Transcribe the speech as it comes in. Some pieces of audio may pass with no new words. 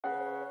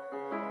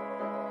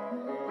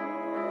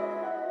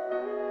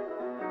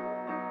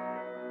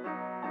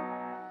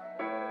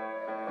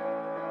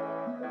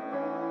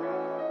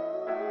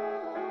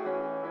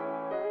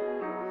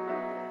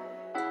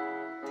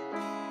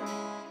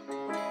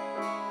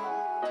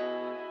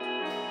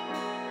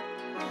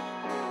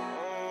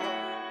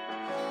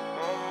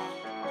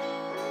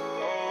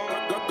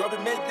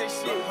GobbyMade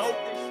this shit, ho.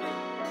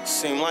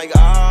 Seem like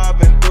I've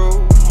been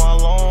through my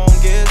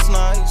longest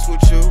nights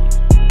with you.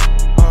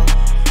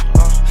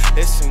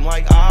 It seem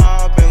like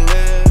I've been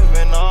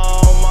living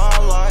all my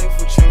life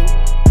with you.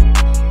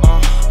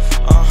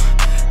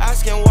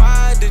 Asking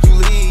why did you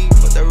leave,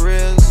 but there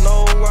is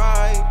no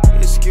right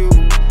excuse.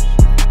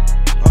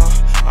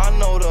 I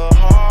know the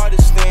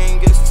hardest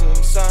thing is to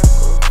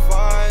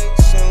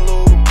sacrifice and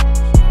lose.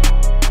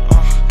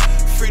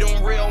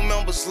 Freedom real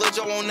members,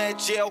 Lijo on that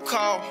jail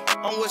call.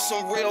 I'm with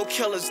some real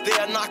killers,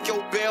 they'll knock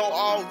your bail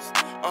off.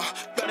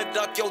 Better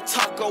duck your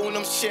taco when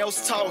them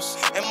shells toss.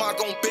 Am I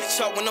gon' bitch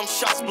up when them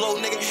shots blow?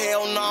 Nigga,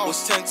 hell no.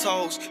 Was 10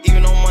 toes,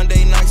 even on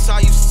Monday nights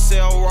I used to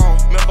sell raw.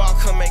 Remember I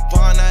could make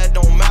bond, now it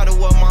don't matter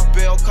what my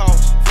bail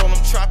costs. From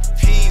them trapping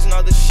peas,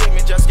 another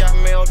shipment just got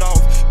mailed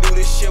off. Do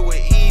this shit with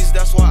ease,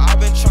 that's what I've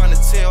been trying to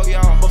tell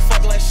y'all. But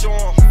fuck, let's show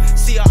 'em.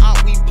 See her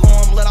out, we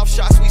blow 'em. Let off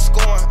shots, we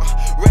scoring.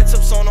 Red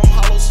tips on them,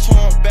 hollows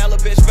torn. Bella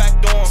bitch back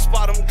door.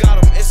 Spot 'em, got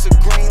 'em, it's a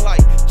green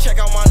light. Check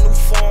out my new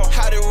form.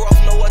 Had it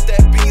rough, know what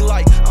that be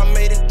like. I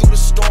made it through the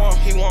storm.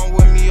 He want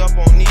with me up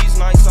on these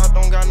nights, I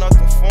don't got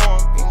nothing for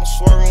him. Even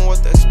swerving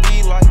what that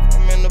speed like.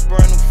 I'm in the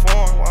brand new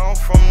form. Where I'm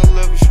from to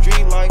live a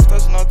street life,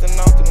 there's nothing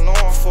out the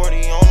norm.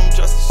 40 on them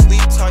just to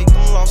sleep tight,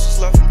 them losses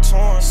left them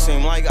torn.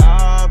 Seem like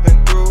I've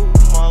been through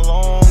my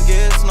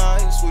longest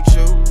nights with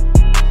you.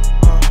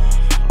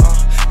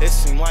 It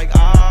seem like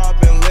I've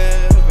been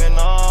living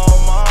all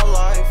my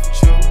life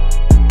with you.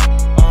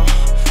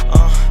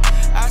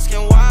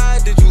 Asking why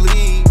did you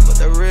leave, but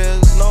there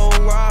is no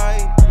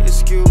right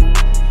excuse.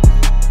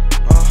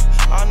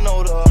 I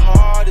know the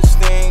hardest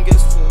thing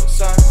is to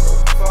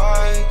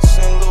sacrifice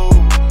and lose.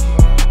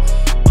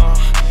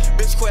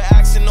 Bitch quit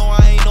asking, no I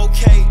ain't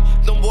okay.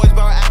 Them boys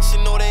bout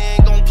action, no they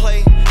ain't gon'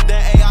 play.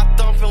 That AI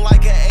thumping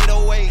like an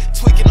 808.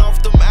 Tweaking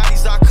off them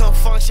addies, I couldn't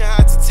function,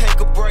 had to take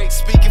a break.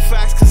 Speaking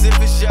facts, cause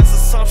if it's just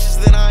assumptions,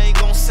 then I ain't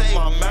gon' say.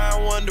 My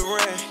mind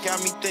wandering,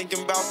 got me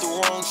thinking about the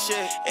wrong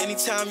shit.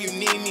 Anytime you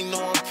need me,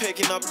 know I'm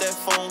picking up that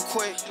phone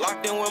quick.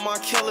 Locked in with my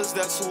killers,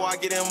 that's who I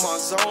get in my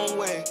zone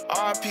with.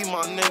 RIP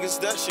my niggas,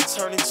 that shit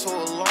turned into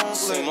a long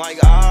list. Seem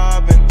like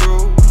I've been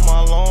through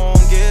my long